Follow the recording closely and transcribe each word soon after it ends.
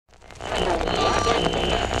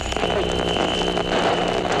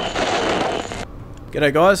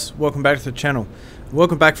G'day guys, welcome back to the channel.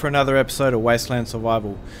 Welcome back for another episode of Wasteland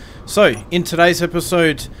Survival. So, in today's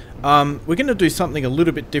episode, we're going to do something a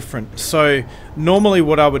little bit different. So, normally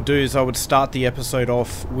what I would do is I would start the episode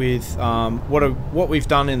off with what we've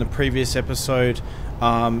done in the previous episode,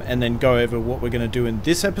 and then go over what we're going to do in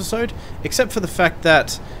this episode, except for the fact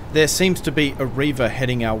that there seems to be a reaver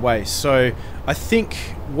heading our way. So, I think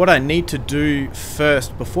what I need to do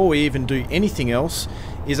first, before we even do anything else,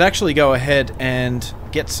 is actually go ahead and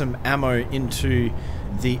get some ammo into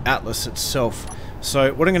the Atlas itself.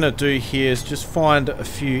 So what I'm going to do here is just find a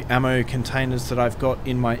few ammo containers that I've got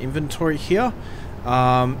in my inventory here,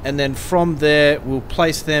 and then from there we'll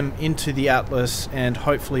place them into the Atlas, and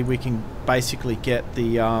hopefully we can basically get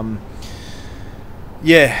the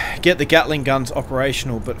get the Gatling guns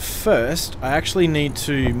operational. But first I actually need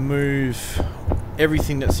to move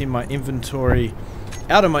everything that's in my inventory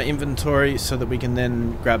out of my inventory so that we can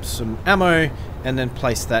then grab some ammo and then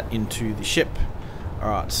place that into the ship.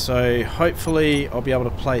 Alright, so hopefully I'll be able to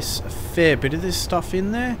place a fair bit of this stuff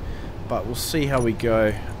in there, but we'll see how we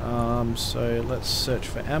go. So let's search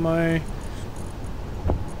for ammo.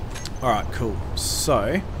 Alright, cool.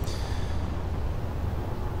 So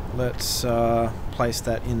let's place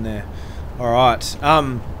that in there. Alright,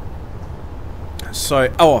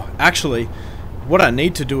 so, actually, what I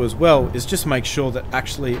need to do as well is just make sure that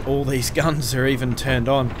actually all these guns are even turned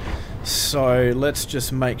on. So let's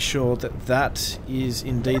just make sure that that is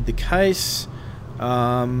indeed the case.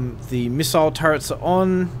 The missile turrets are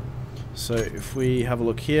on. So if we have a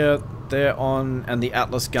look here, they're on, and the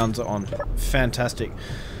Atlas guns are on. Fantastic.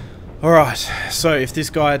 Alright, so if this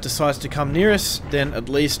guy decides to come near us, then at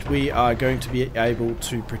least we are going to be able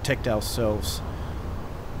to protect ourselves.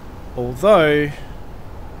 Although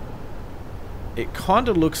it kind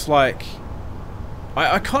of looks like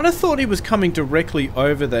I kind of thought he was coming directly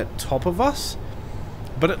over that top of us,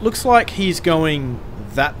 but it looks like he's going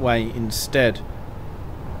that way instead.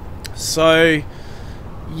 So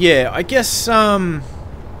yeah, I guess yeah,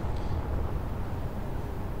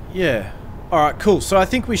 alright, cool. So I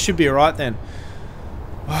think we should be alright then.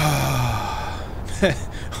 I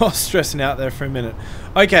was stressing out there for a minute.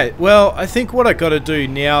 Okay, well, I think what I got to do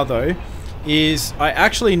now though is I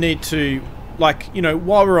actually need to, like, you know,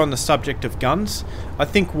 while we're on the subject of guns, I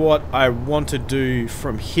think what I want to do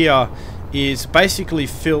from here is basically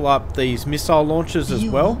fill up these missile launchers as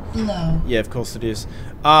well. Yeah, of course it is.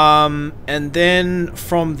 And then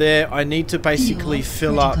from there I need to basically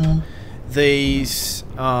fill up these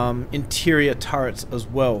interior turrets as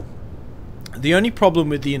well. The only problem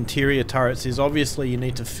with the interior turrets is obviously you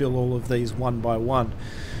need to fill all of these one by one.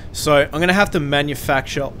 So I'm going to have to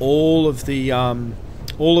manufacture all of the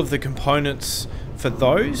components for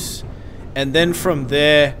those, and then from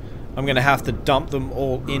there I'm going to have to dump them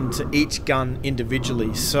all into each gun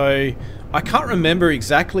individually. So I can't remember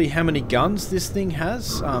exactly how many guns this thing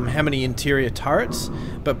has, how many interior turrets,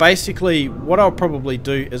 but basically what I'll probably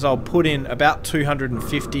do is I'll put in about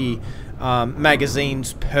 250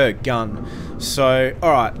 magazines per gun. So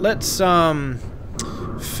alright, let's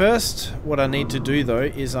first, what I need to do though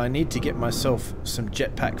is I need to get myself some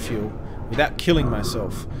jetpack fuel without killing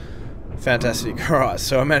myself. Fantastic. Alright,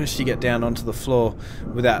 so I managed to get down onto the floor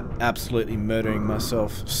without absolutely murdering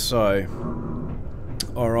myself. So,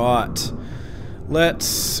 alright,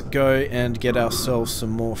 let's go and get ourselves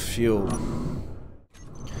some more fuel.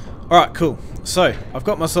 Alright, cool. So, I've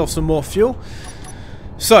got myself some more fuel.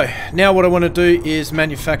 So, now what I want to do is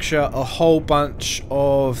manufacture a whole bunch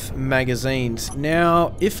of magazines.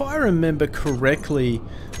 Now, if I remember correctly,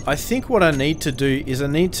 I think what I need to do is I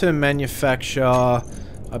need to manufacture, I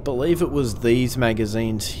believe it was these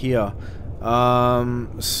magazines here.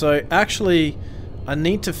 So actually, I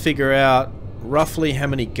need to figure out roughly how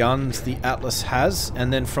many guns the Atlas has,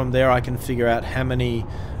 and then from there I can figure out how many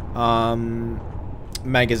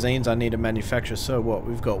magazines I need to manufacture. So what,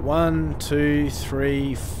 we've got 1, 2,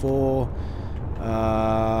 3, 4,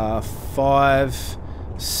 5,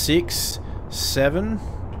 6, 7,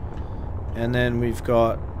 and then we've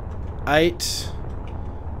got 8,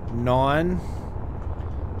 9,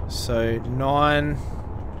 so 9,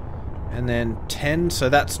 and then 10, so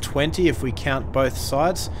that's 20 if we count both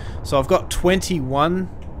sides. So I've got 21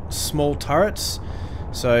 small turrets,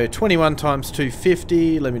 so 21 times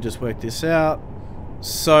 250, let me just work this out.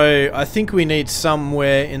 So I think we need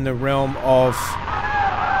somewhere in the realm of,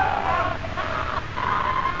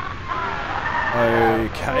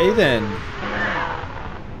 okay then.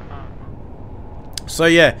 So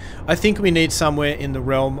yeah, I think we need somewhere in the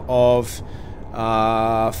realm of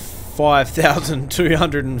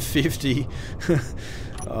 5,250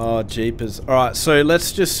 Oh, jeepers. Alright, so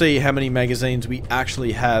let's just see how many magazines we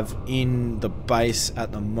actually have in the base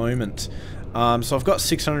at the moment. So I've got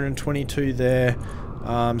 622 there.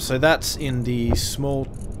 So that's in the small...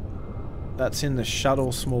 That's in the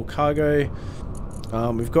shuttle small cargo.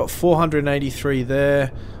 We've got 483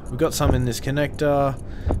 there. We've got some in this connector.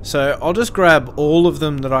 So I'll just grab all of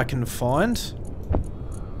them that I can find.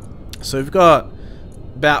 So we've got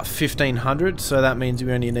about 1,500, so that means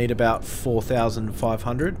we only need about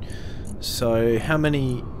 4,500. So how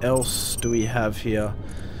many else do we have here?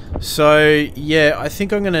 So yeah, I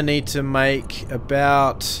think I'm going to need to make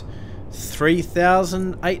about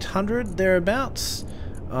 3,800 thereabouts,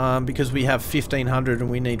 because we have 1,500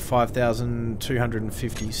 and we need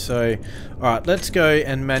 5,250. So alright, let's go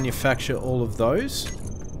and manufacture all of those.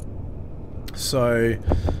 So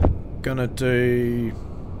gonna do...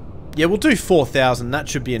 Yeah, we'll do 4,000. That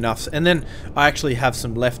should be enough. And then I actually have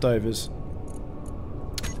some leftovers.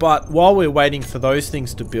 But while we're waiting for those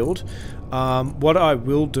things to build, what I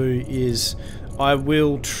will do is I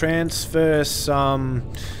will transfer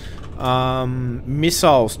some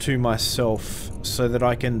missiles to myself so that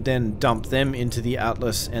I can then dump them into the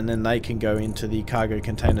Atlas, and then they can go into the cargo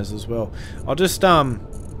containers as well. I'll just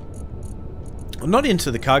not into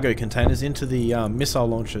the cargo containers, into the missile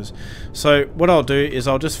launchers. So what I'll do is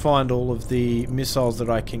I'll just find all of the missiles that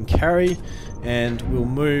I can carry, and we'll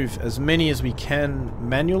move as many as we can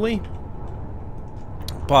manually.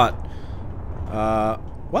 But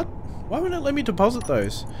what? Why wouldn't it let me deposit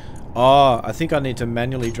those? Oh, I think I need to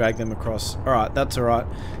manually drag them across. Alright, that's alright.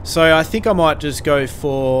 So I think I might just go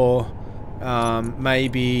for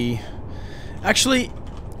maybe... Actually,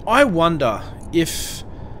 I wonder if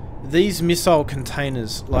these missile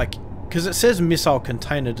containers, like, because it says missile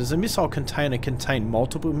container, does a missile container contain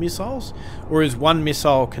multiple missiles? Or is one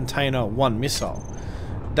missile container one missile?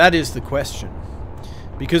 That is the question.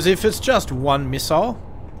 Because if it's just one missile,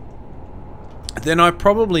 then I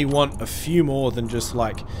probably want a few more than just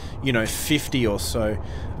like, you know, 50 or so.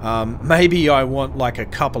 Maybe I want like a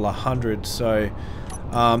couple of hundred. So,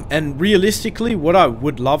 and realistically, what I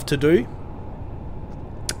would love to do,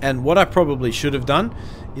 and what I probably should have done,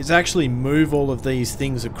 is actually move all of these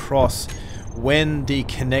things across when the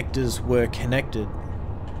connectors were connected.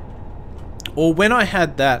 Or when I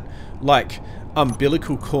had that, like,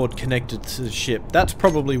 umbilical cord connected to the ship. That's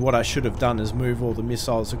probably what I should have done, is move all the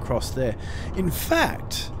missiles across there. In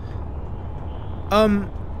fact,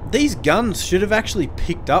 these guns should have actually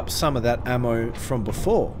picked up some of that ammo from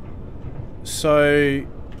before. So,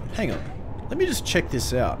 hang on. Let me just check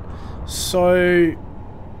this out. So,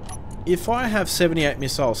 if I have 78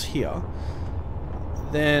 missiles here,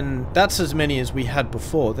 then that's as many as we had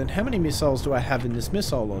before. Then how many missiles do I have in this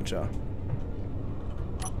missile launcher?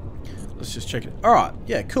 Let's just check it. Alright,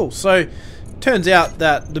 yeah, cool. So, turns out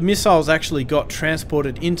that the missiles actually got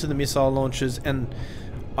transported into the missile launchers, and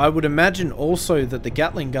I would imagine also that the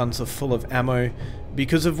Gatling guns are full of ammo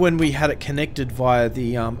because of when we had it connected via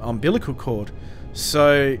the umbilical cord.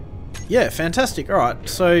 So, yeah, fantastic. Alright,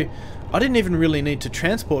 so I didn't even really need to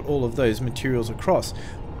transport all of those materials across.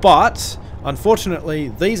 But, unfortunately,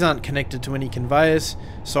 these aren't connected to any conveyors,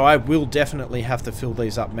 so I will definitely have to fill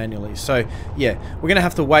these up manually. So, yeah, we're going to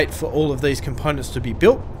have to wait for all of these components to be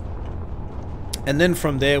built. And then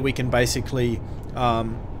from there, we can basically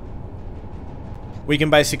go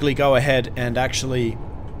ahead and actually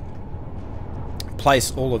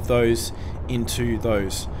place all of those into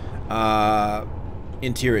those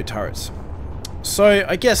interior turrets. So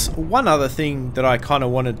I guess one other thing that I kind of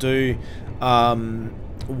want to do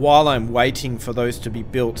while I'm waiting for those to be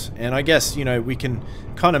built, and I guess, you know, we can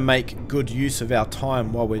kind of make good use of our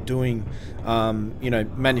time while we're doing, you know,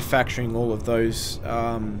 manufacturing all of those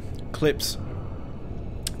clips.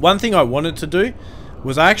 One thing I wanted to do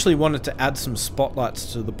was I actually wanted to add some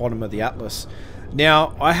spotlights to the bottom of the Atlas.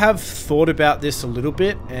 Now, I have thought about this a little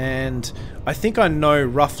bit, and I think I know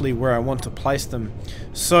roughly where I want to place them.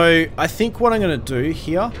 So, I think what I'm going to do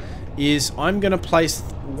here is I'm going to place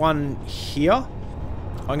one here.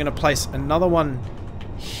 I'm going to place another one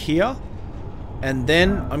here. And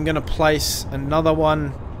then I'm going to place another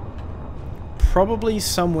one probably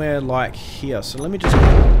somewhere like here. So, let me just...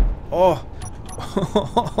 Oh!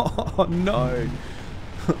 Oh, no!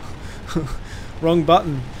 Wrong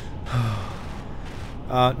button.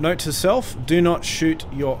 Note to self, do not shoot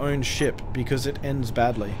your own ship because it ends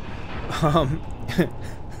badly.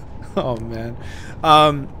 Oh man.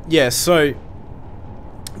 Yeah, so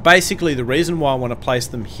basically the reason why I want to place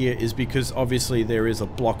them here is because obviously there is a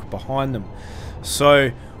block behind them. So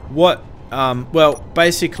what, well,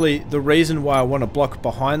 basically the reason why I want to block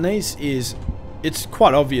behind these is, it's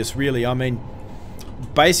quite obvious really. I mean,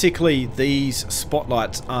 basically these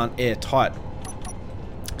spotlights aren't airtight.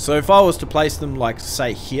 So if I was to place them, like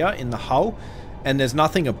say here in the hull, and there's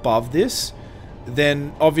nothing above this,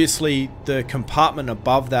 then obviously the compartment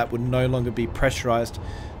above that would no longer be pressurized.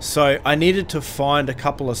 So I needed to find a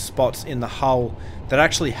couple of spots in the hull that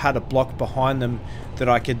actually had a block behind them that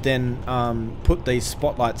I could then put these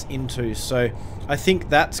spotlights into. So I think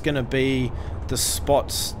that's going to be the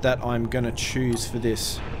spots that I'm going to choose for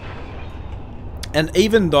this. And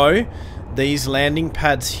even though these landing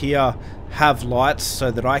pads here have lights so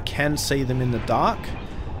that I can see them in the dark,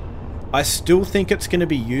 I still think it's going to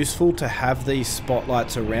be useful to have these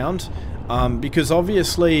spotlights around, because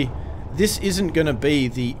obviously this isn't going to be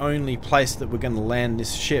the only place that we're going to land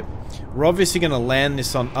this ship. We're obviously going to land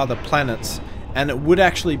this on other planets, and it would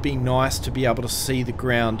actually be nice to be able to see the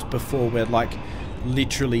ground before we're like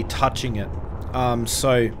literally touching it.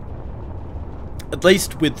 So at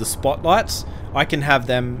least with the spotlights, I can have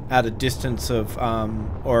them at a distance of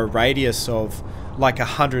or a radius of like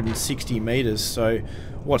 160 meters. So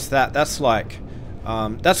what's that? That's like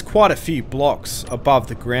that's quite a few blocks above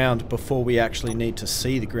the ground before we actually need to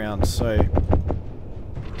see the ground. So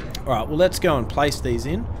alright, well, let's go and place these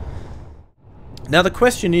in. Now the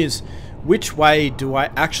question is, which way do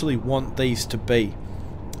I actually want these to be?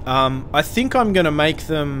 I think I'm going to make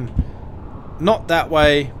them not that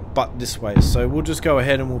way but this way. So we'll just go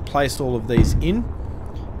ahead and we'll place all of these in,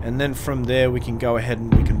 and then from there we can go ahead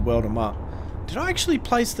and we can weld them up. Did I actually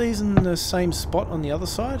place these in the same spot on the other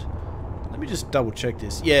side? Let me just double check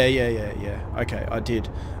this. Yeah. Okay, I did.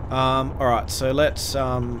 Alright, so let's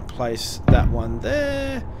place that one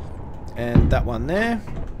there and that one there.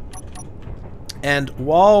 And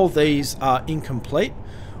while these are incomplete,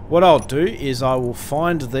 what I'll do is I will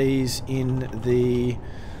find these in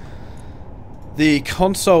the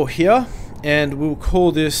console here, and we'll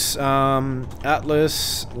call this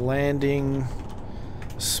Atlas Landing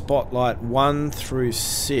Spotlight 1 through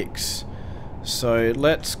 6. So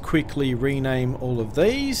let's quickly rename all of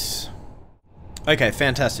these. Okay,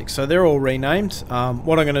 fantastic. So they're all renamed.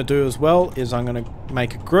 What I'm going to do as well is I'm going to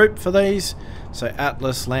make a group for these. So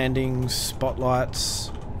Atlas Landing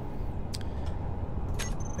Spotlights,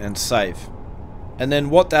 and save. And then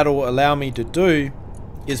what that'll allow me to do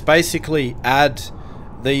is basically add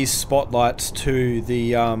these spotlights to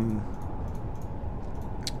the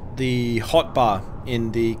hotbar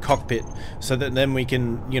in the cockpit, so that then we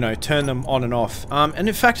can, you know, turn them on and off. And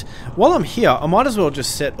in fact, while I'm here, I might as well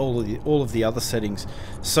just set all of the other settings.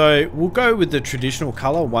 So we'll go with the traditional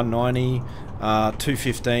color, 190,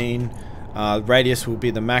 215. Radius will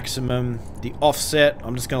be the maximum. The offset,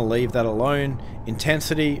 I'm just going to leave that alone.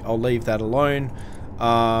 Intensity, I'll leave that alone.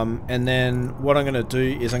 And then what I'm going to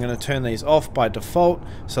do is I'm going to turn these off by default,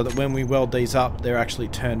 so that when we weld these up, they're actually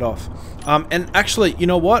turned off. And actually, you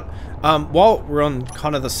know what? While we're on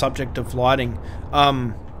kind of the subject of lighting,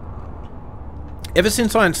 ever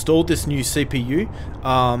since I installed this new CPU,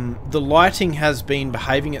 the lighting has been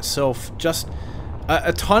behaving itself just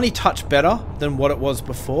a tiny touch better than what it was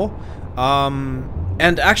before.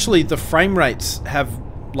 And actually the frame rates have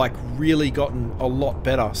like really gotten a lot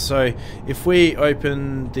better. So if we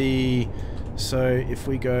open the, if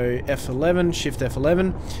we go F11, shift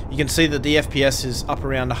F11, you can see that the FPS is up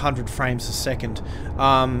around 100 frames a second.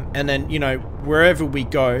 And then, you know, wherever we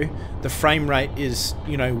go, the frame rate is,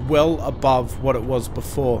 you know, well above what it was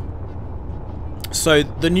before. So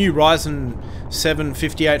the new Ryzen 7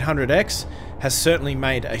 5800X has certainly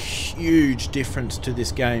made a huge difference to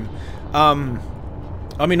this game.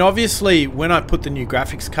 I mean, obviously, when I put the new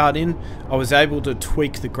graphics card in, I was able to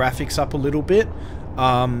tweak the graphics up a little bit.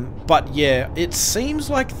 But yeah, it seems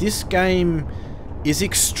like this game is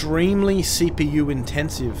extremely CPU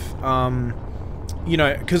intensive. You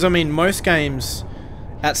know, because I mean, most games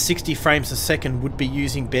at 60 frames a second would be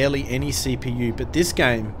using barely any CPU, but this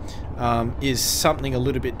game is something a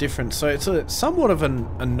little bit different. So it's somewhat of an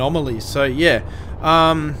anomaly. So yeah,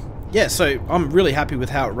 yeah, so I'm really happy with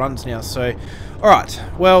how it runs now. So, alright,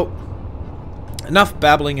 well, enough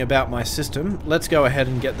babbling about my system. Let's go ahead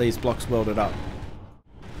and get these blocks welded up.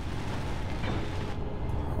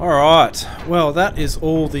 Alright, well, that is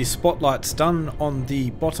all the spotlights done on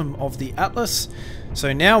the bottom of the Atlas.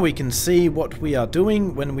 So now we can see what we are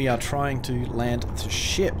doing when we are trying to land the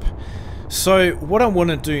ship. So what I want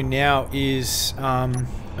to do now is,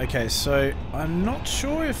 okay, so I'm not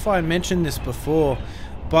sure if I mentioned this before,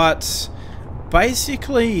 but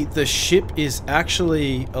basically the ship is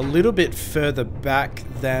actually a little bit further back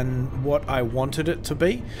than what I wanted it to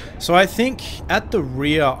be. So I think at the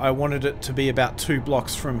rear I wanted it to be about 2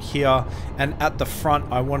 blocks from here, and at the front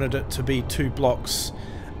I wanted it to be 2 blocks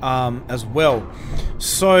as well.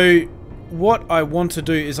 So what I want to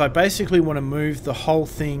do is I basically want to move the whole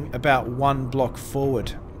thing about 1 block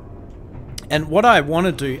forward. And what I want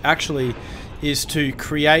to do actually is to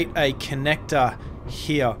create a connector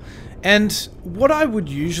here. And what I would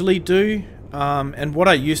usually do, and what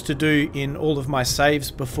I used to do in all of my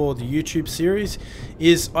saves before the YouTube series,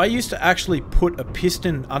 is I used to actually put a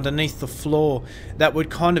piston underneath the floor that would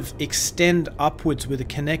kind of extend upwards with a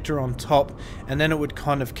connector on top, and then it would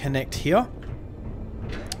kind of connect here.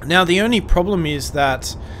 Now the only problem is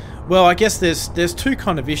that, well, I guess there's 2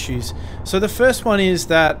 kind of issues. So the first one is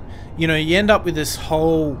that, you know, you end up with this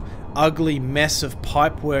whole ugly mess of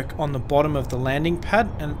pipework on the bottom of the landing pad,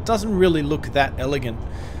 and it doesn't really look that elegant.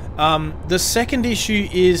 The second issue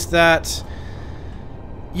is that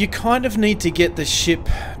you kind of need to get the ship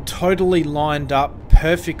totally lined up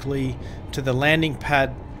perfectly to the landing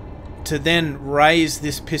pad to then raise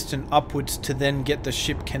this piston upwards to then get the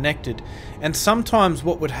ship connected. And sometimes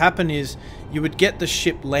what would happen is you would get the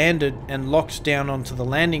ship landed and locked down onto the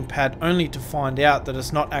landing pad only to find out that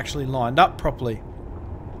it's not actually lined up properly.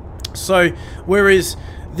 So whereas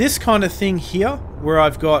this kind of thing here, where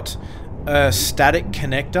I've got a static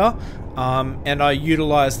connector, and I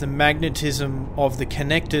utilize the magnetism of the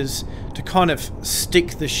connectors to kind of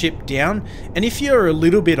stick the ship down, and if you're a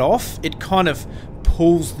little bit off, it kind of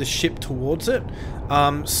pulls the ship towards it.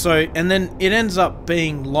 And then it ends up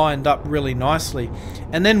being lined up really nicely.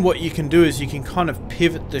 And then what you can do is you can kind of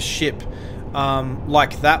pivot the ship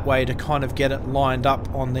like that way to kind of get it lined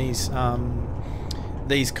up on these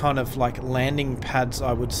kind of like landing pads,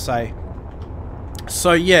 I would say.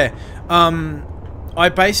 So yeah, I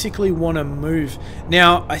basically want to move.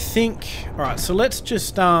 Now I think, alright, so let's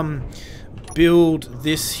just build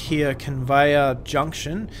this here conveyor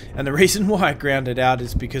junction, and the reason why I ground it out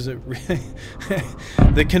is because it really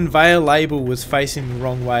the conveyor label was facing the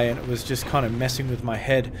wrong way and it was just kind of messing with my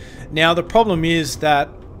head. Now the problem is that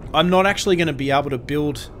I'm not actually going to be able to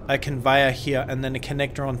build a conveyor here and then a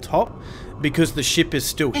connector on top because the ship is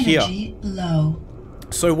still Energy here. Low.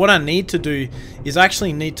 So what I need to do is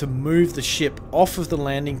actually need to move the ship off of the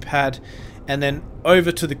landing pad and then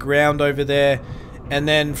over to the ground over there, and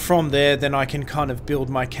then from there then I can kind of build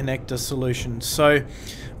my connector solution. So,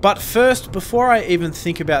 but first, before I even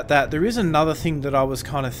think about that, there is another thing that I was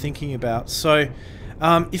kind of thinking about. So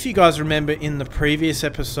if you guys remember in the previous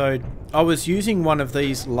episode, I was using one of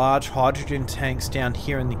these large hydrogen tanks down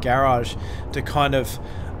here in the garage to kind of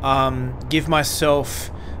give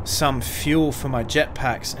myself some fuel for my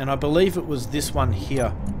jetpacks, and I believe it was this one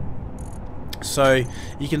here. So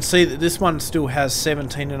you can see that this one still has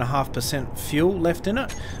 17.5% fuel left in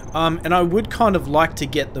it, and I would kind of like to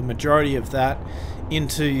get the majority of that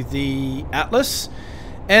into the Atlas.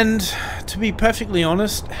 And to be perfectly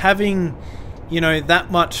honest, having, you know, that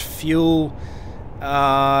much fuel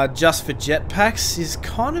just for jetpacks is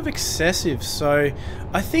kind of excessive. So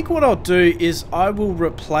I think what I'll do is I will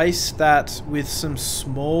replace that with some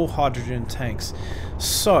small hydrogen tanks.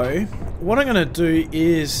 So what I'm going to do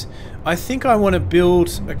is I think I want to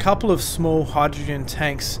build a couple of small hydrogen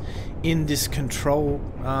tanks in this control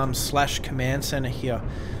slash command center here.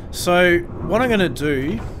 So what I'm going to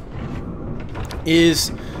do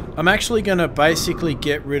is I'm actually going to basically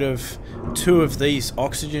get rid of 2 of these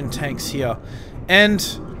oxygen tanks here. And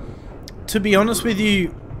to be honest with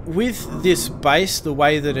you, with this base the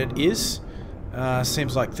way that it is,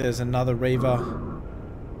 seems like there's another Reaver.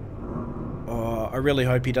 Oh, I really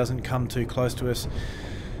hope he doesn't come too close to us.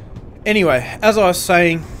 Anyway, as I was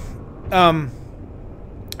saying,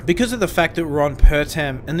 because of the fact that we're on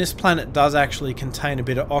Pertam and this planet does actually contain a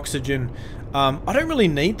bit of oxygen, I don't really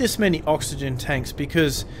need this many oxygen tanks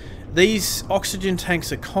because these oxygen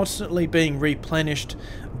tanks are constantly being replenished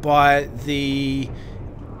by the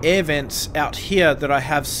air vents out here that I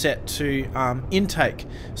have set to intake.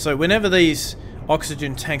 So whenever these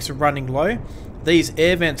oxygen tanks are running low, these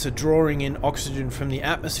air vents are drawing in oxygen from the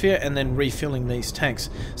atmosphere and then refilling these tanks.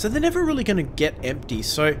 So they're never really going to get empty.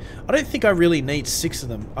 So I don't think I really need 6 of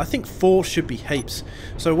them. I think 4 should be heaps.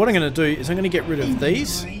 So what I'm going to do is I'm going to get rid of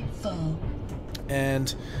these.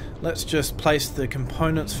 And let's just place the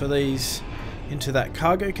components for these into that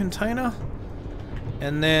cargo container.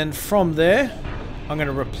 And then from there, I'm going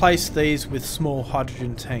to replace these with small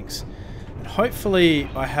hydrogen tanks. And hopefully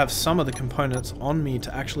I have some of the components on me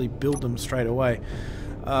to actually build them straight away.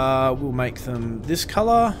 We'll make them this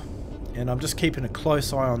color. And I'm just keeping a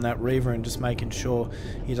close eye on that Reaver and just making sure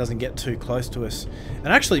he doesn't get too close to us. And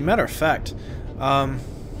actually, matter of fact,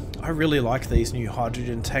 I really like these new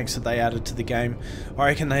hydrogen tanks that they added to the game. I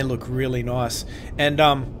reckon they look really nice. And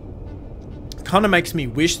kind kind of makes me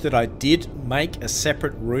wish that I did make a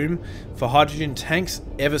separate room for hydrogen tanks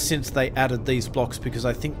ever since they added these blocks, because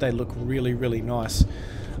I think they look really, really nice.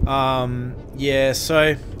 Yeah,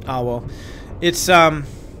 so, oh well. It's,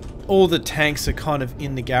 all the tanks are kind of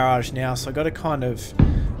in the garage now, so I got to kind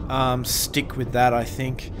of stick with that, I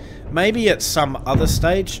think. Maybe at some other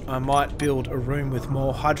stage I might build a room with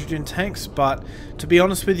more hydrogen tanks, but to be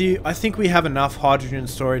honest with you, I think we have enough hydrogen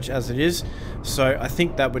storage as it is, so I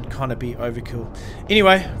think that would kind of be overkill.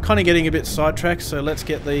 Anyway, kind of getting a bit sidetracked, so let's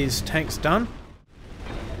get these tanks done.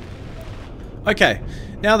 Okay,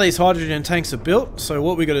 now these hydrogen tanks are built, so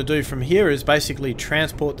what we got to do from here is basically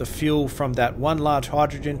transport the fuel from that one large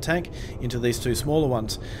hydrogen tank into these two smaller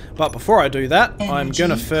ones. But before I do that, I'm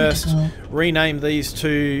going to first rename these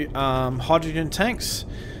two hydrogen tanks.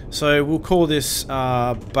 So we'll call this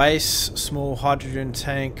base small hydrogen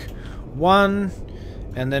tank 1,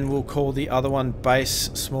 and then we'll call the other one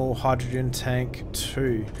base small hydrogen tank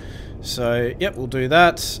 2. So yep, we'll do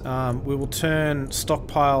that. We will turn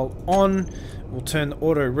stockpile on. We'll turn the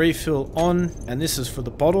auto refill on, and this is for the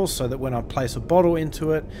bottle, so that when I place a bottle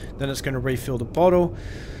into it, then it's going to refill the bottle.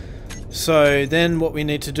 So then what we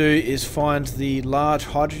need to do is find the large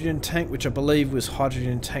hydrogen tank, which I believe was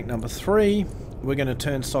hydrogen tank number 3. We're going to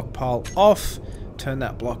turn stockpile off, turn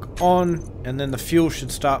that block on, and then the fuel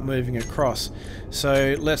should start moving across.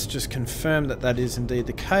 So let's just confirm that that is indeed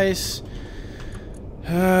the case.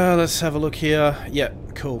 Let's have a look here. Yeah,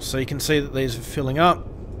 cool. So you can see that these are filling up.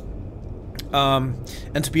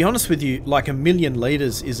 And to be honest with you, like 1 million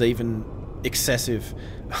liters is even excessive.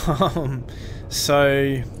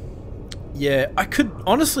 So yeah, I could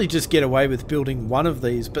honestly just get away with building one of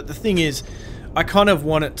these, but the thing is, I kind of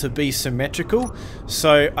want it to be symmetrical,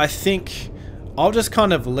 so I think I'll just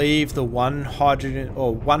kind of leave the one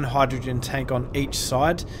hydrogen tank on each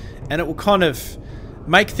side, and it will kind of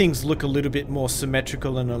make things look a little bit more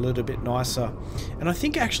symmetrical and a little bit nicer. And I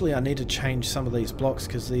think actually I need to change some of these blocks,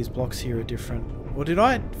 because these blocks here are different. Or did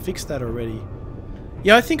I fix that already?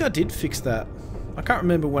 Yeah, I think I did fix that. I can't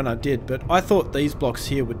remember when I did, but I thought these blocks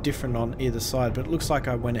here were different on either side, but it looks like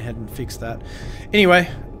I went ahead and fixed that. Anyway,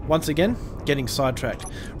 once again, getting sidetracked.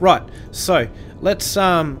 Right, so let's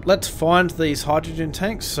find these hydrogen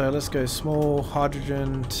tanks. So let's go small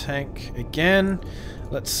hydrogen tank again.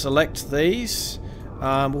 Let's select these.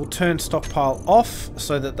 We'll turn stockpile off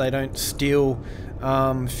so that they don't steal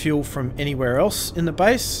fuel from anywhere else in the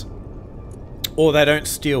base, or they don't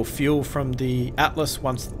steal fuel from the Atlas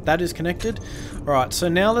once that is connected. Alright, so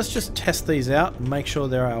now let's just test these out and make sure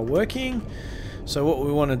they are working. So what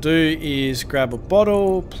we want to do is grab a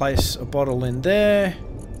bottle, place a bottle in there,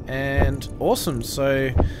 and awesome. So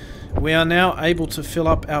we are now able to fill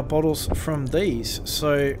up our bottles from these.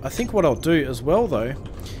 So I think what I'll do as well though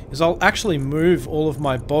is I'll actually move all of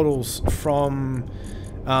my bottles from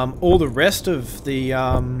all the rest of the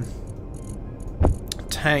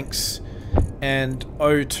tanks and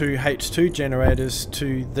O2H2 generators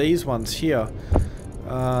to these ones here.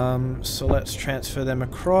 So let's transfer them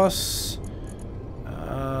across.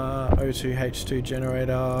 O2H2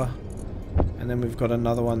 generator, and then we've got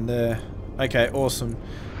another one there. Okay, awesome.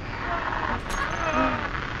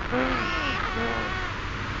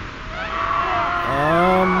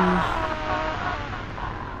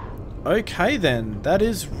 Okay then, that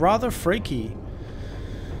is rather freaky.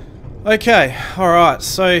 Okay, alright,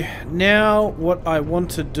 so now what I want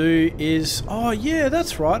to do is... Oh yeah,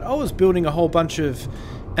 that's right, I was building a whole bunch of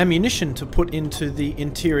ammunition to put into the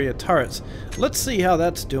interior turrets. Let's see how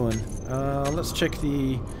that's doing. Let's check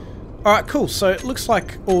the... Alright, cool, so it looks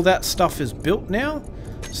like all that stuff is built now.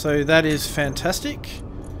 So that is fantastic.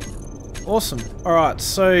 Awesome. Alright,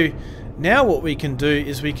 so now what we can do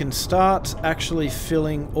is we can start actually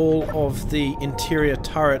filling all of the interior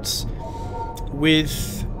turrets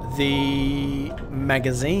with the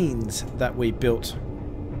magazines that we built.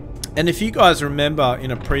 And if you guys remember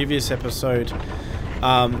in a previous episode,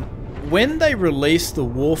 when they released the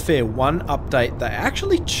Warfare 1 update, they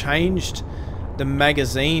actually changed the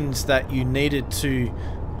magazines that you needed to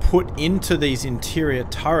put into these interior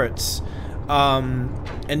turrets.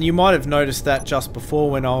 And you might have noticed that just before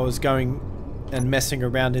when I was going and messing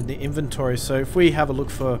around in the inventory. So if we have a look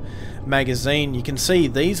for magazine, you can see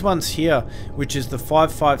these ones here, which is the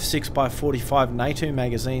 5.56x45 NATO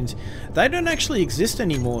magazines. They don't actually exist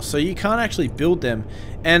anymore, so you can't actually build them.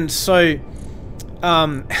 And so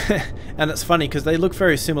and it's funny because they look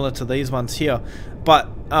very similar to these ones here, but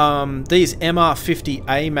these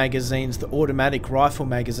MR50A magazines, the automatic rifle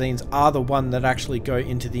magazines, are the one that actually go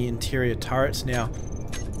into the interior turrets now.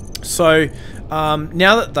 So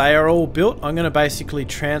now that they are all built, I'm going to basically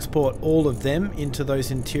transport all of them into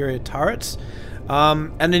those interior turrets.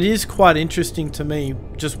 And it is quite interesting to me,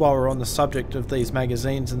 just while we're on the subject of these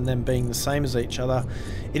magazines and them being the same as each other,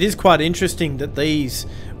 it is quite interesting that these,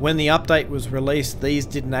 when the update was released, these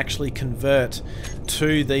didn't actually convert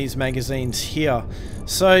to these magazines here.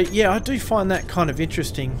 So yeah, I do find that kind of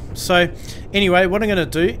interesting. So anyway, what I'm going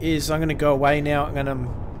to do is I'm going to go away now,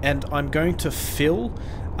 and I'm going to fill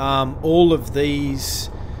all of these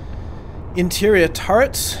interior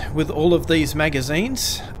turrets with all of these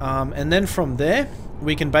magazines, and then from there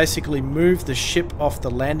we can basically move the ship off the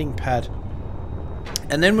landing pad,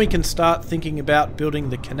 and then we can start thinking about building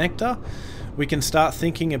the connector. We can start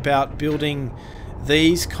thinking about building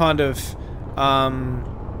these kind of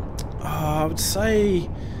I would say,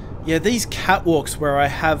 yeah, these catwalks where I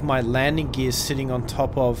have my landing gears sitting on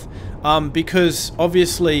top of, because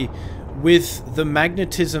obviously with the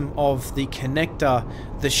magnetism of the connector,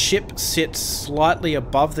 the ship sits slightly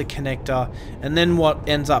above the connector, and then what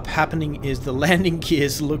ends up happening is the landing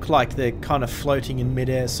gears look like they're kind of floating in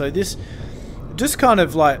midair. So this just kind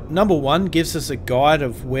of like, number one, gives us a guide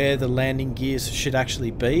of where the landing gears should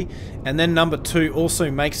actually be, and then number two also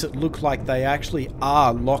makes it look like they actually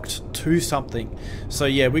are locked to something. So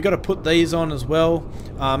yeah, we got to put these on as well,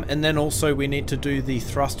 and then also we need to do the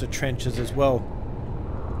thruster trenches as well.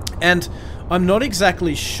 And I'm not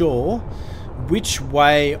exactly sure which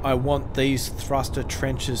way I want these thruster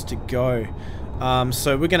trenches to go.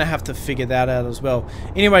 So we're going to have to figure that out as well.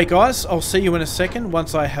 Anyway, guys, I'll see you in a second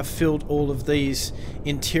once I have filled all of these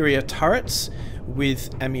interior turrets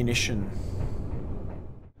with ammunition.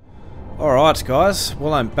 Alright guys,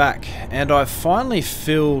 well I'm back, and I've finally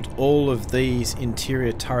filled all of these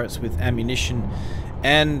interior turrets with ammunition,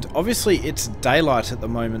 and obviously it's daylight at the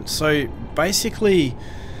moment, so basically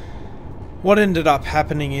what ended up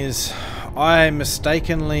happening is I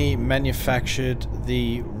mistakenly manufactured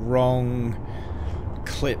the wrong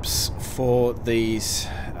clips for these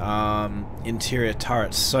interior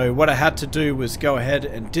turrets. So what I had to do was go ahead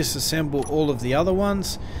and disassemble all of the other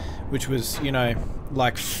ones, which was, you know,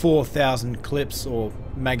 like 4,000 clips or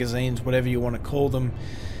magazines, whatever you want to call them,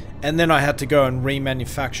 and then I had to go and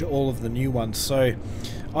remanufacture all of the new ones. So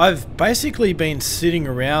I've basically been sitting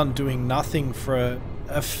around doing nothing for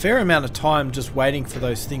a fair amount of time, just waiting for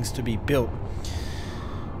those things to be built.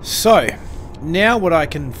 So now what I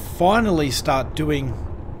can finally start doing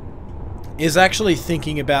is actually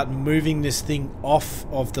thinking about moving this thing off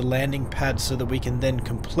of the landing pad so that we can then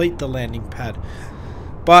complete the landing pad.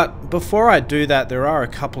 But before I do that, there are a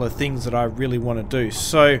couple of things that I really want to do.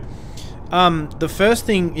 So the first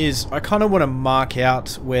thing is I kind of want to mark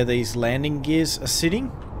out where these landing gears are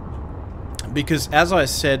sitting, because as I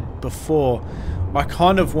said before, I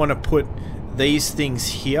kind of want to put these things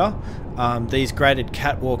here, these graded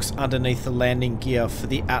catwalks underneath the landing gear for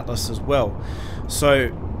the Atlas as well.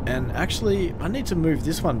 So, and actually I need to move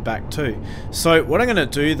this one back too. So what I'm going to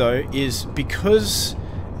do though is, because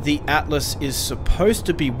the Atlas is supposed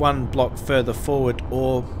to be one block further forward,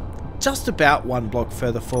 or just about one block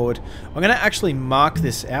further forward, I'm going to actually mark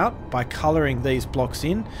this out by colouring these blocks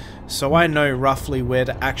in, so I know roughly where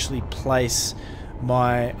to actually place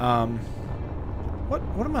my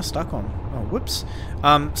what am I stuck on? Oh, whoops.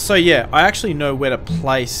 So yeah, I actually know where to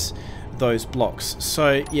place those blocks.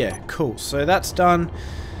 So yeah, cool. So that's done.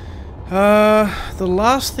 The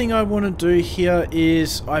last thing I want to do here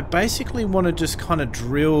is I basically want to just kind of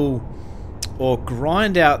drill or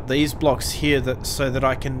grind out these blocks here, so that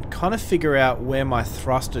I can kind of figure out where my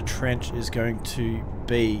thruster trench is going to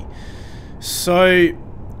be. So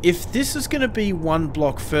if this is going to be one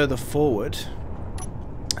block further forward,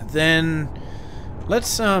 then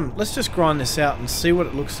let's just grind this out and see what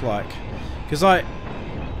it looks like, because I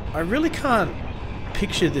really can't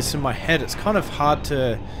picture this in my head. It's kind of hard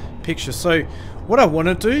to picture. So what I want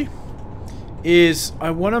to do is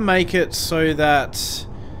I want to make it so that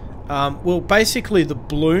well, basically the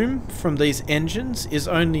bloom from these engines is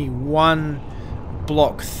only one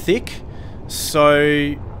block thick,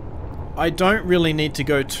 so I don't really need to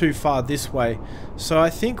go too far this way. So I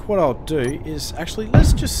think what I'll do is, actually,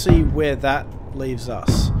 let's just see where that leaves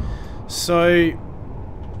us. So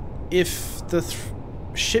if the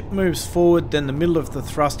ship moves forward, then the middle of the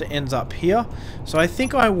thruster ends up here. So I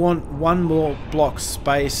think I want one more block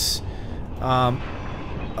space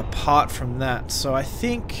apart from that. So I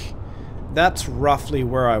think that's roughly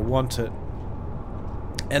where I want it.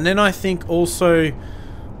 And then I think also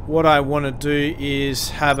what I want to do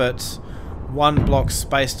is have it one block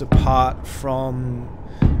spaced apart from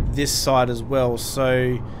this side as well.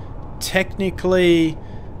 So technically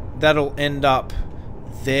that'll end up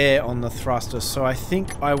there on the thruster, so I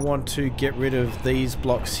think I want to get rid of these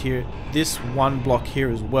blocks here, this one block here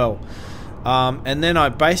as well. And then I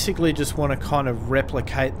basically just want to kind of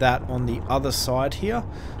replicate that on the other side here.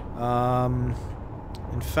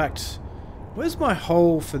 In fact, where's my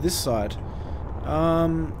hole for this side?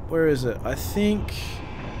 Where is it? I think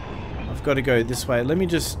I've got to go this way. Let me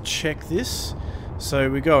just check this. So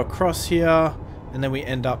we go across here, and then we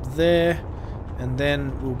end up there, and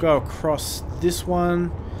then we'll go across this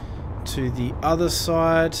one to the other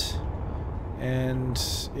side, and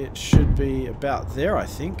it should be about there, I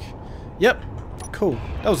think. Yep, cool.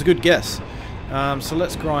 That was a good guess. So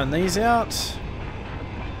let's grind these out.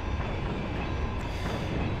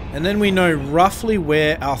 And then we know roughly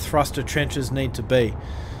where our thruster trenches need to be.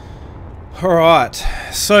 Alright,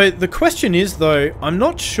 so the question is though, I'm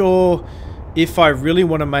not sure if I really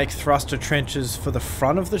want to make thruster trenches for the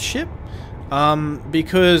front of the ship.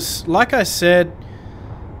 Because, like I said,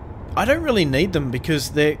 I don't really need them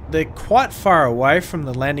because they're quite far away from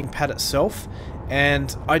the landing pad itself.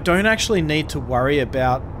 And I don't actually need to worry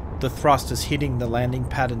about the thrusters hitting the landing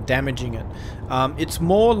pad and damaging it. It's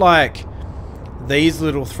more like these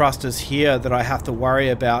little thrusters here that I have to worry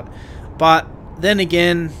about. But then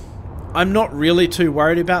again, I'm not really too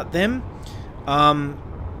worried about them.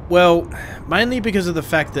 Well, mainly because of the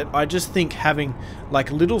fact that I just think having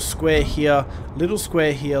like a little square here, little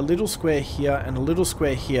square here, little square here, and a little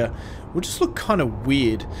square here will just look kind of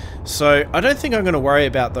weird. So I don't think I'm going to worry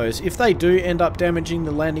about those. If they do end up damaging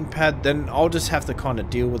the landing pad, then I'll just have to kind of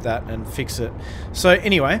deal with that and fix it. So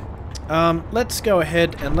anyway, let's go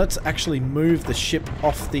ahead and let's actually move the ship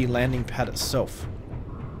off the landing pad itself.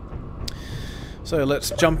 So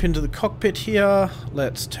let's jump into the cockpit here.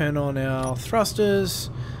 Let's turn on our thrusters.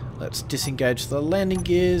 Let's disengage the landing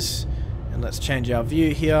gears. And let's change our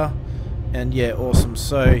view here. And yeah, awesome.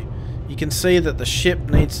 So you can see that the ship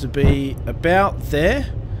needs to be about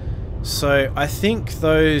there. So I think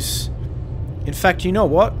those... In fact, you know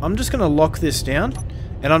what? I'm just going to lock this down.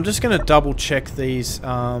 And I'm just going to double check these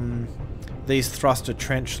thruster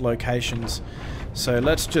trench locations. So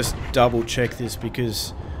let's just double check this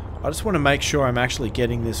because I just want to make sure I'm actually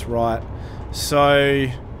getting this right. So,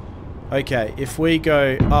 okay, if we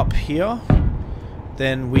go up here,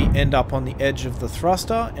 then we end up on the edge of the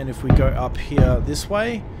thruster, and if we go up here this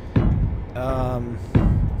way,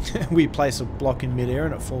 we place a block in midair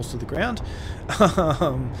and it falls to the ground.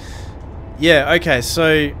 Yeah, okay,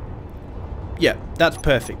 so, yeah, that's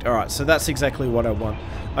perfect. Alright, so that's exactly what I want.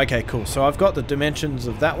 Okay, cool. So I've got the dimensions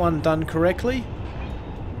of that one done correctly.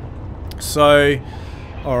 So...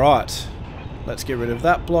 Alright, let's get rid of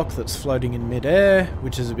that block that's floating in midair,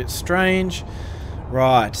 which is a bit strange.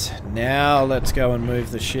 Right, now let's go and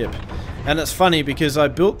move the ship. And it's funny because I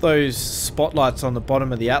built those spotlights on the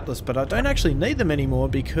bottom of the Atlas, but I don't actually need them anymore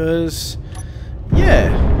because,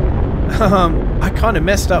 yeah, I kind of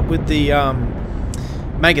messed up with the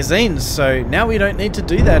magazines, so now we don't need to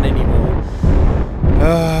do that anymore.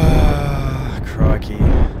 Ah, crikey.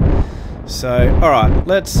 So, alright,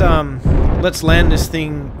 let's land this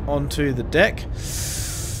thing onto the deck.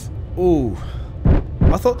 Ooh.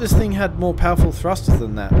 I thought this thing had more powerful thrusters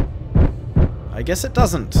than that. I guess it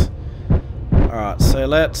doesn't. Alright, so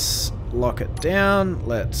let's lock it down.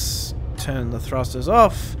 Let's turn the thrusters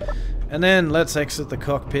off. And then let's exit the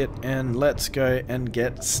cockpit and let's go and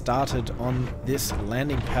get started on this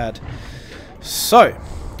landing pad. So,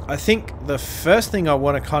 I think the first thing I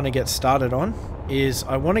want to kind of get started on is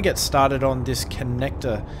I want to get started on this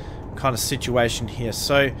connector kind of situation here.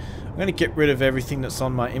 So I'm going to get rid of everything that's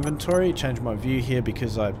on my inventory, change my view here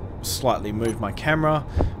because I slightly moved my camera.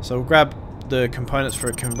 So we'll grab the components for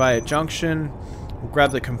a conveyor junction, we'll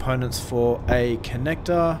grab the components for a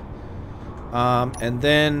connector, and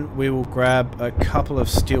then we will grab a couple of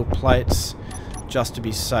steel plates just to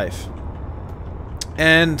be safe.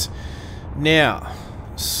 And now,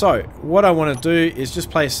 so what I want to do is just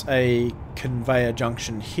place a conveyor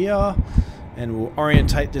junction here, and we'll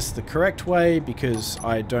orientate this the correct way because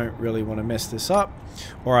I don't really want to mess this up,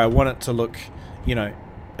 or I want it to look, you know,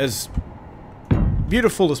 as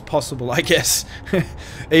beautiful as possible, I guess.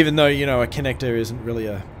 Even though, you know, a connector isn't really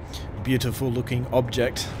a beautiful looking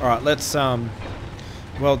object. Alright, let's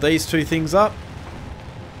weld these two things up,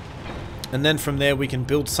 and then from there we can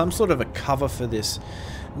build some sort of a cover for this.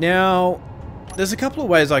 Now, there's a couple of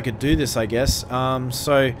ways I could do this, I guess.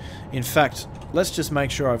 So, in fact, let's just make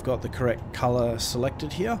sure I've got the correct color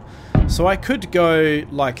selected here. So I could go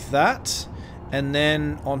like that, and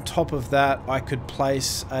then on top of that I could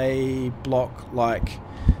place a block like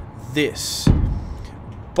this.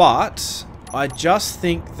 But I just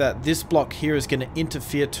think that this block here is going to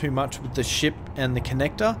interfere too much with the ship and the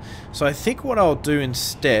connector. So I think what I'll do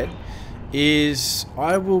instead is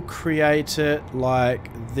I will create it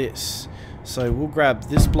like this. So we'll grab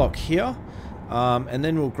this block here, and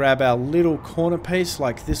then we'll grab our little corner piece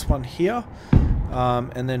like this one here,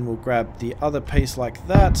 and then we'll grab the other piece like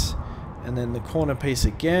that, and then the corner piece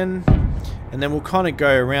again, and then we'll kind of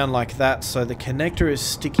go around like that so the connector is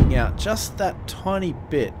sticking out just that tiny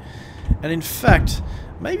bit. And in fact,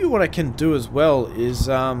 maybe what I can do as well is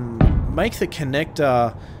make the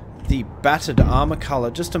connector the battered armor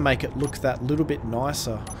color just to make it look that little bit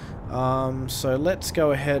nicer. So let's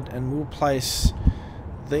go ahead and we'll place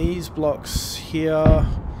these blocks here,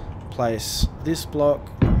 place this block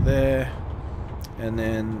there, and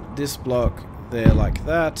then this block there like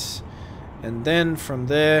that. And then from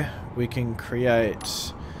there we can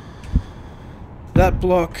create that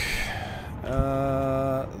block,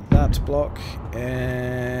 that block,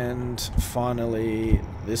 and finally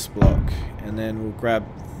this block. And then we'll grab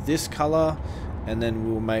this color, and then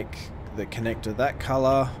we'll make the connector that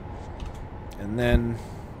color. And then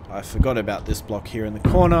I forgot about this block here in the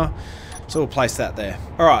corner, so we'll place that there.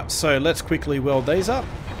 Alright, so let's quickly weld these up.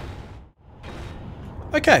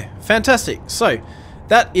 Okay, fantastic. So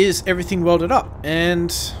that is everything welded up,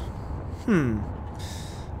 and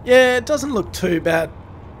yeah, it doesn't look too bad,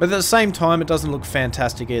 but at the same time it doesn't look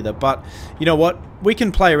fantastic either. But you know what, we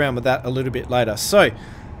can play around with that a little bit later. So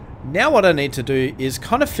now what I need to do is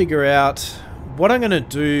kind of figure out what I'm going to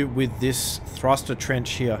do with this thruster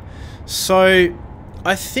trench here. So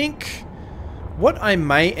I think what I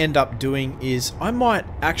may end up doing is I might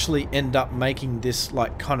actually end up making this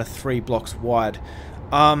like kind of 3 blocks wide.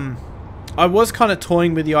 I was kind of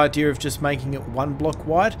toying with the idea of just making it 1 block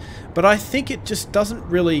wide, but I think it just doesn't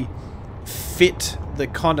really fit the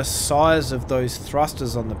kind of size of those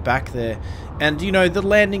thrusters on the back there. And you know, the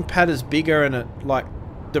landing pad is bigger, and it like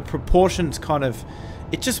the proportions kind of,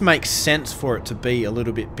 it just makes sense for it to be a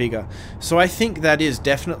little bit bigger. So I think that is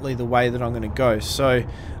definitely the way that I'm going to go. So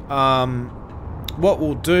what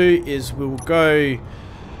we'll do is we'll grind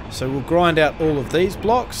out all of these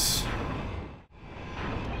blocks.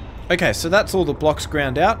 Okay, so that's all the blocks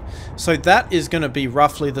ground out. So that is going to be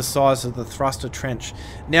roughly the size of the thruster trench.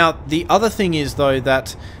 Now, the other thing is though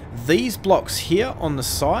that these blocks here on the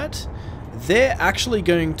side, they're actually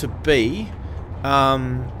going to be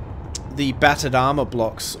the battered armor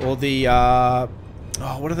blocks, or the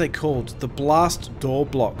what are they called? The blast door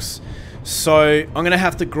blocks. So I'm going to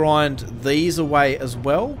have to grind these away as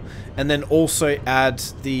well, and then also add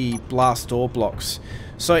the blast door blocks.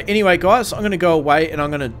 So anyway guys, I'm going to go away and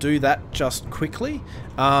I'm going to do that just quickly,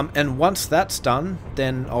 and once that's done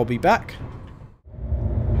then I'll be back.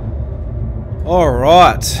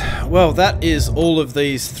 Alright, well that is all of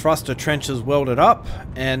these thruster trenches welded up,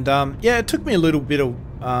 and yeah, it took me a little bit of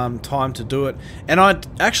time to do it, and I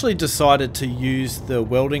actually decided to use the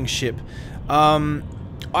welding ship.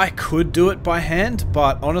 I could do it by hand,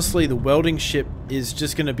 but honestly the welding ship is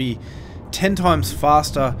just going to be 10 times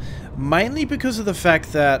faster, mainly because of the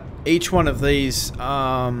fact that each one of these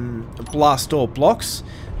blast door blocks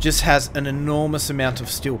just has an enormous amount of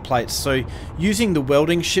steel plates. So using the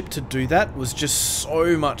welding ship to do that was just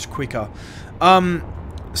so much quicker.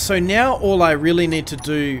 So now all I really need to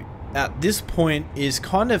do at this point is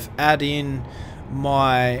kind of add in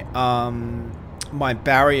my my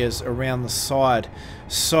barriers around the side.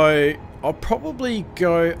 So I'll probably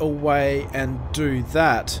go away and do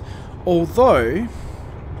that, although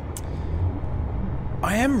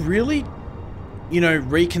I am really, you know,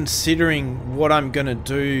 reconsidering what I'm going to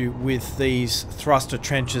do with these thruster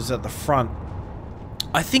trenches at the front.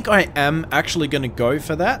 I think I am actually going to go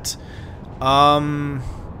for that. But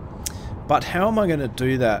how am I going to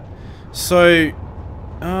do that? So,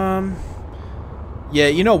 yeah,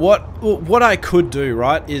 you know what? What I could do,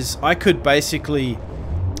 right, is I could basically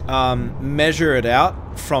measure it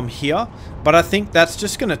out from here, but I think that's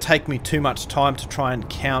just going to take me too much time to try and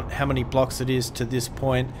count how many blocks it is to this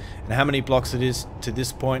point, and how many blocks it is to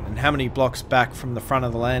this point, and how many blocks back from the front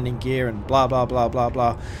of the landing gear, and blah blah blah blah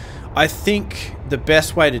blah. I think the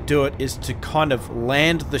best way to do it is to kind of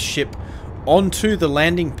land the ship onto the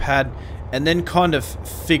landing pad and then kind of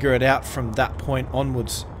figure it out from that point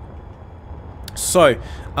onwards. So,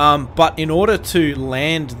 but in order to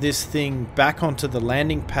land this thing back onto the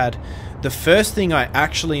landing pad, the first thing I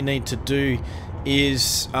actually need to do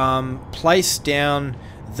is place down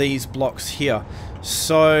these blocks here.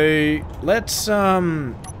 So let's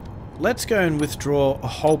go and withdraw a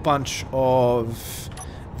whole bunch of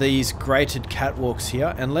these grated catwalks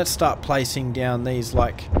here, and let's start placing down these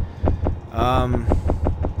like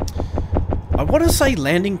I want to say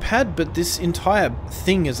landing pad, but this entire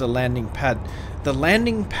thing is a landing pad. The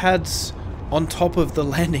landing pads on top of the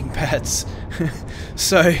landing pads.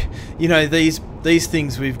 So, you know, these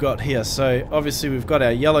things we've got here. So obviously we've got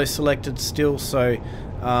our yellow selected still, so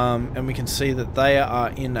and we can see that they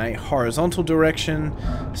are in a horizontal direction.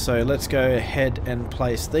 So let's go ahead and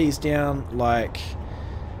place these down like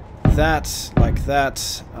that, like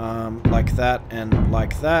that, like that, and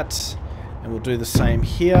like that. And we'll do the same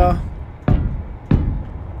here.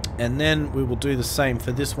 And then we will do the same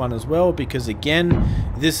for this one as well, because again,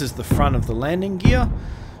 this is the front of the landing gear.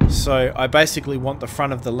 So I basically want the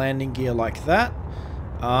front of the landing gear like that.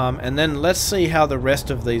 And then let's see how the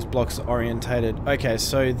rest of these blocks are orientated. Okay,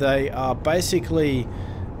 so they are basically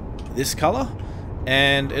this color,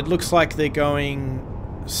 and it looks like they're going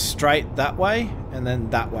straight that way and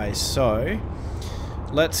then that way. So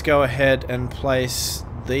let's go ahead and place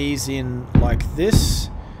these in like this,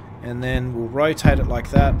 and then we'll rotate it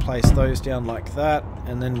like that, place those down like that,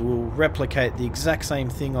 and then we'll replicate the exact same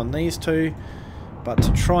thing on these two. But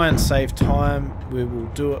to try and save time, we will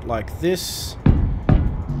do it like this,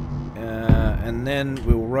 and then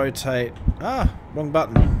we'll rotate, wrong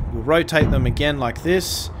button, we'll rotate them again like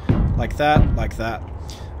this, like that, like that.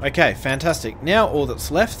 Okay, fantastic. Now all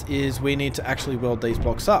that's left is we need to actually weld these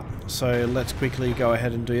blocks up. So let's quickly go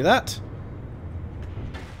ahead and do that.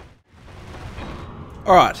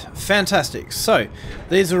 Alright, fantastic. So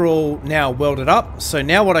these are all now welded up. So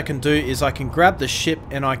now what I can do is I can grab the ship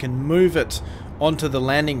and I can move it onto the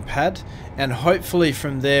landing pad, and hopefully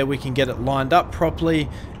from there we can get it lined up properly,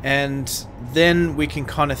 and then we can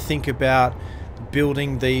kind of think about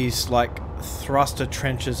building these like thruster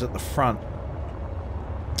trenches at the front.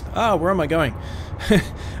 Where am I going?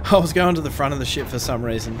 I was going to the front of the ship for some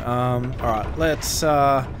reason. Alright, let's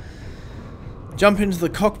jump into the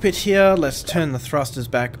cockpit here. Let's turn the thrusters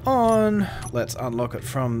back on. Let's unlock it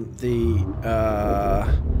from the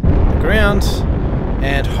ground.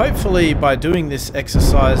 And hopefully by doing this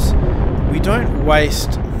exercise, we don't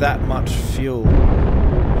waste that much fuel.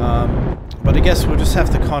 But I guess we'll just have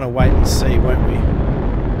to kind of wait and see, won't we?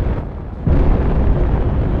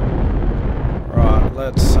 Right,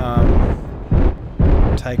 let's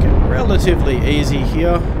take it relatively easy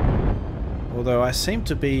here. Although I seem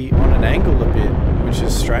to be on an angle a bit, which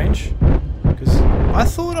is strange. Because I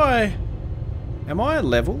thought am I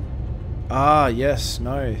level? Yes,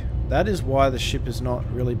 no. That is why the ship is not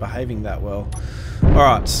really behaving that well.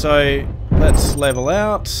 Alright, so let's level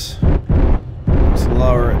out. Let's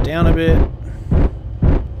lower it down a bit.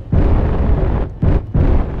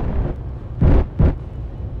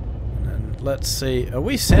 And let's see. Are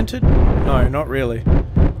we centered? No, not really.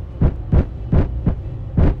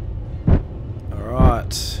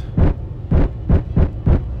 Alright.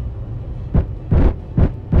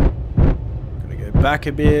 Gonna go back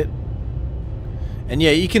a bit. And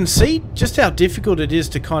yeah, you can see just how difficult it is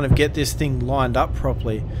to kind of get this thing lined up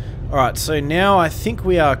properly. Alright, so now I think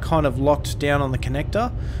we are kind of locked down on the connector.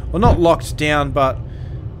 Well, not locked down, but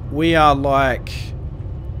we are like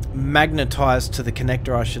magnetized to the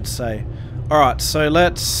connector, I should say. Alright, so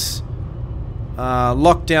let's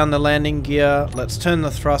lock down the landing gear. Let's turn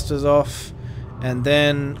the thrusters off. And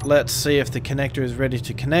then let's see if the connector is ready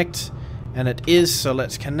to connect. And it is, so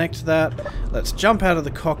let's connect that. Let's jump out of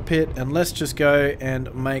the cockpit and let's just go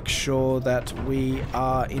and make sure that we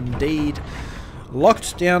are indeed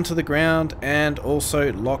locked down to the ground and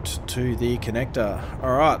also locked to the connector.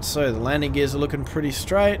 Alright, so the landing gears are looking pretty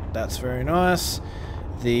straight. That's very nice.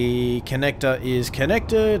 The connector is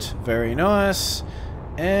connected. Very nice.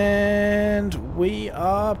 And we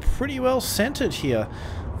are pretty well centered here.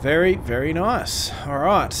 Very, very nice.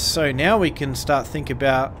 Alright, so now we can start thinking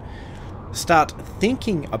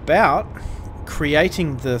about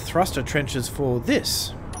creating the thruster trenches for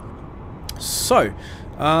this. So,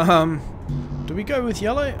 do we go with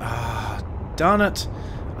yellow? Darn it.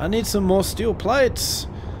 I need some more steel plates.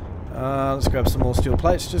 Let's grab some more steel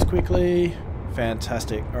plates just quickly.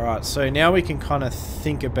 Fantastic. Alright, so now we can kind of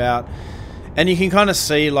think about, and you can kind of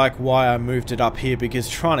see like why I moved it up here, because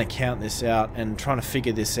trying to count this out and trying to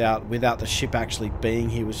figure this out without the ship actually being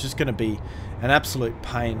here was just going to be an absolute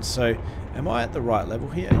pain. So am I at the right level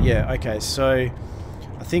here? Yeah, okay, so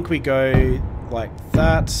I think we go like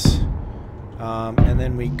that, and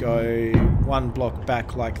then we go one block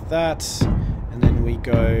back like that, and then we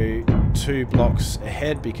go 2 blocks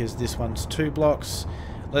ahead because this one's 2 blocks.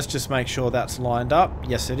 Let's just make sure that's lined up.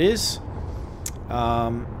 Yes, it is.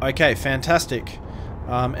 Okay, fantastic.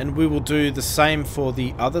 And we will do the same for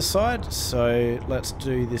the other side. So let's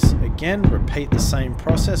do this again. Repeat the same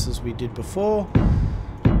process as we did before.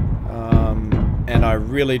 and I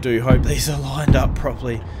really do hope these are lined up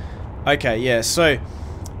properly. Okay, yeah, so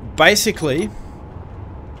basically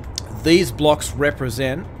these blocks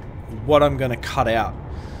represent what I'm going to cut out.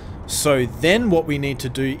 So then what we need to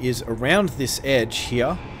do is around this edge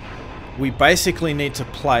here, we basically need to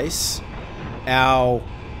place our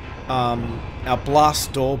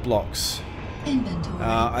blast door blocks.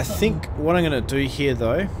 I think what I'm going to do here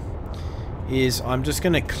though is I'm just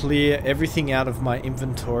going to clear everything out of my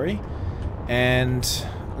inventory, and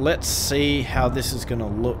let's see how this is going to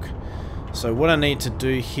look. So what I need to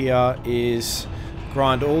do here is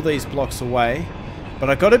grind all these blocks away, but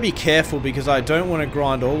I got to be careful because I don't want to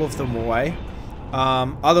grind all of them away.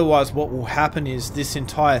 Otherwise what will happen is this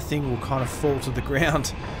entire thing will kind of fall to the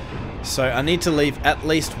ground. So I need to leave at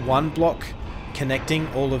least one block connecting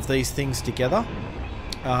all of these things together,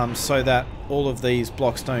 so that all of these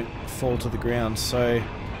blocks don't fall to the ground. So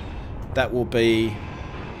that will be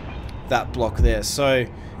that block there. So,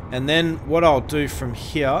 and then what I'll do from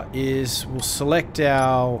here is we'll select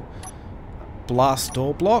our blast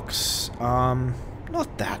door blocks.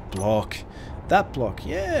 Not that block. That block.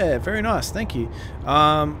 Yeah, very nice. Thank you.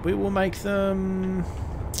 We will make them...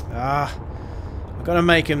 I've got to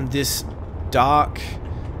make them this dark...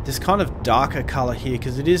 This kind of darker color here,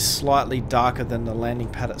 because it is slightly darker than the landing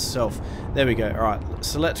pad itself. There we go. Alright,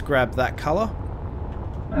 so let's grab that color.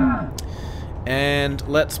 And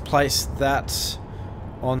let's place that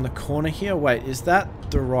on the corner here. Wait, is that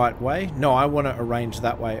the right way? No, I want to arrange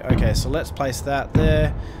that way. Okay, so let's place that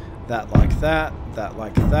there. That like that. That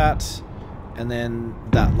like that. And then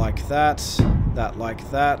that like that. That like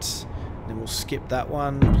that. Then we'll skip that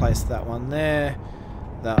one. Place that one there.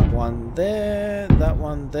 That one there, that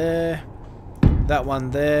one there, that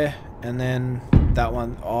one there, and then that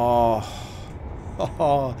one. Oh,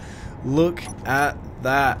 look at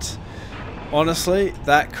that. Honestly,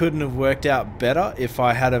 that couldn't have worked out better if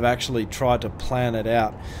I had have actually tried to plan it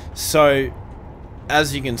out. So,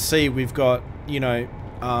 as you can see, we've got, you know,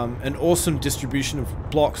 an awesome distribution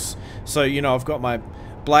of blocks. So, you know, I've got my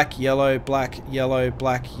black, yellow, black, yellow,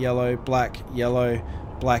 black, yellow, black, yellow,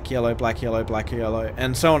 black, yellow, black, yellow, black, yellow,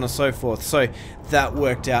 and so on and so forth. So that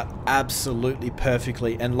worked out absolutely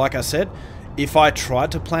perfectly. And like I said, if I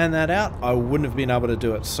tried to plan that out, I wouldn't have been able to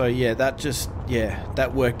do it. So yeah,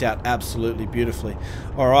 that worked out absolutely beautifully.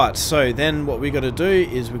 Alright, so then what we got to do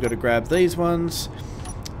is we got to grab these ones,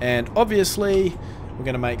 and obviously we're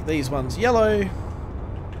going to make these ones yellow,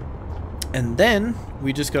 and then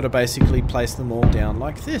we just got to basically place them all down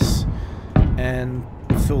like this and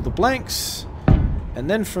fill the blanks. And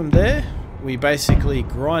then from there, we basically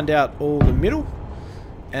grind out all the middle,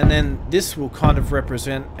 and then this will kind of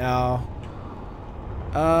represent our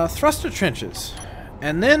thruster trenches.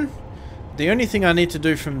 And then the only thing I need to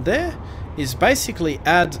do from there is basically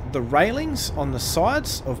add the railings on the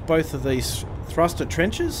sides of both of these thruster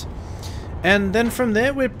trenches, and then from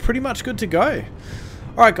there we're pretty much good to go.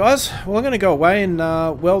 Alright guys, well I'm going to go away and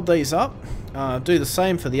weld these up, do the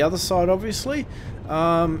same for the other side obviously.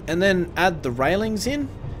 And then add the railings in,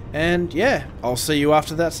 and yeah, I'll see you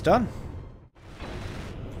after that's done.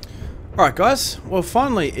 Alright guys, well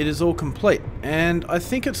finally it is all complete, and I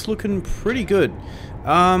think it's looking pretty good.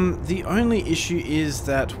 The only issue is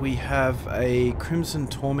that we have a Crimson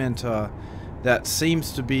Tormentor that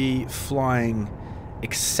seems to be flying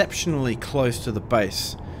exceptionally close to the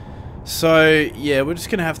base. So yeah, we're just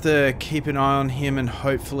gonna have to keep an eye on him, and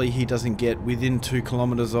hopefully he doesn't get within 2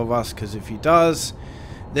 kilometers of us, because if he does,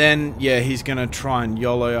 then yeah, he's gonna try and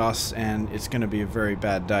YOLO us, and it's gonna be a very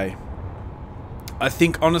bad day. I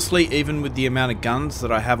think honestly, even with the amount of guns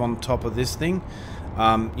that I have on top of this thing,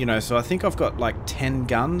 you know, so I think I've got like 10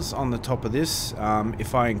 guns on the top of this,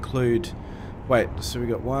 if I include... Wait, so we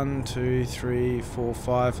got 1, 2, 3, 4,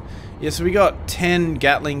 5. Yeah, so we got 10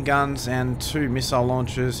 Gatling guns and 2 missile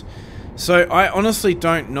launchers. So I honestly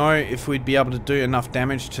don't know if we'd be able to do enough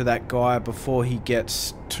damage to that guy before he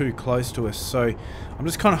gets too close to us. So I'm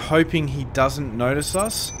just kind of hoping he doesn't notice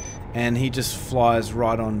us and he just flies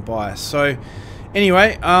right on by. So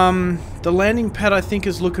anyway, the landing pad I think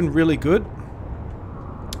is looking really good.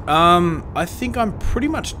 I think I'm pretty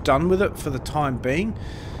much done with it for the time being.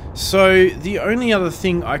 So the only other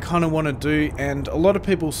thing I kind of want to do, and a lot of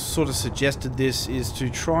people sort of suggested this, is to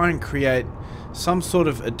try and create some sort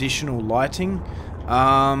of additional lighting.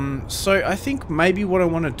 So I think maybe what I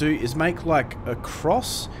want to do is make like a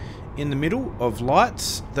cross in the middle of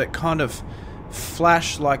lights that kind of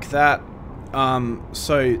flash like that.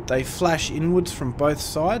 So they flash inwards from both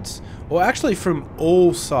sides, or actually from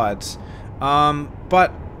all sides.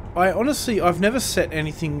 But I've never set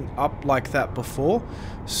anything up like that before,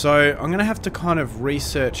 so I'm gonna have to kind of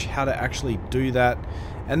research how to actually do that,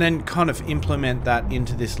 and then kind of implement that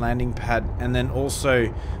into this landing pad, and then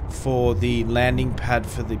also for the landing pad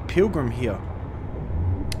for the Pilgrim here.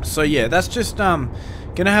 So yeah, that's just gonna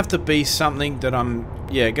have to be something that I'm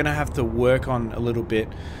gonna have to work on a little bit.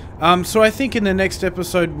 So I think in the next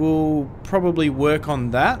episode we'll probably work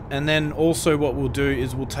on that, and then also what we'll do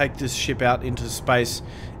is we'll take this ship out into space,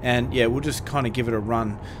 and yeah, we'll just kind of give it a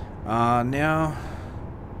run. Now,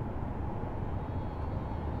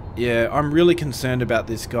 yeah, I'm really concerned about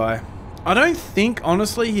this guy. I don't think,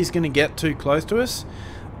 honestly, he's going to get too close to us,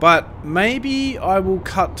 but maybe I will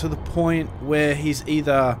cut to the point where he's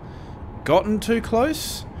either gotten too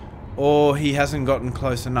close or he hasn't gotten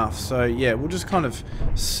close enough. So yeah, we'll just kind of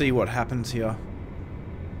see what happens here.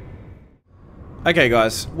 Okay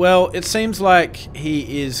guys, well, it seems like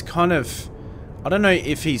he is kind of, I don't know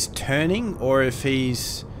if he's turning or if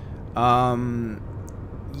he's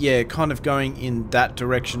yeah, kind of going in that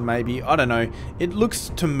direction maybe. I don't know. It looks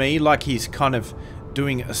to me like he's kind of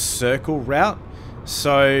doing a circle route.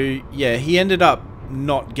 So yeah, he ended up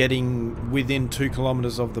not getting within 2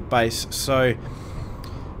 kilometers of the base. So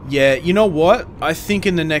yeah, you know what? I think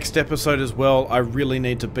in the next episode as well, I really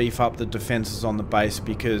need to beef up the defenses on the base,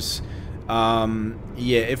 because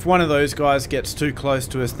yeah, if one of those guys gets too close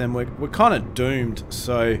to us, then we're kind of doomed.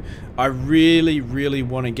 So I really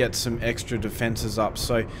want to get some extra defenses up.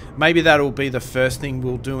 So maybe that'll be the first thing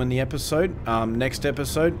we'll do in the episode, next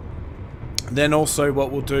episode. Then also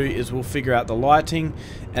what we'll do is we'll figure out the lighting,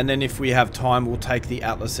 and then if we have time, we'll take the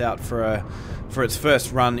Atlas out for its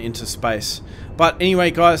first run into space. But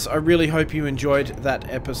anyway guys, I really hope you enjoyed that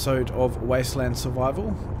episode of Wasteland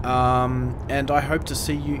Survival, and I hope to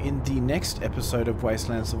see you in the next episode of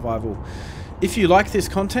Wasteland Survival. If you like this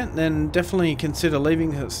content, then definitely consider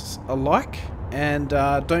leaving us a like, and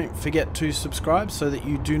don't forget to subscribe so that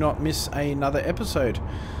you do not miss another episode.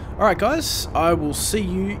 Alright guys, I will see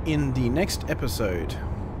you in the next episode.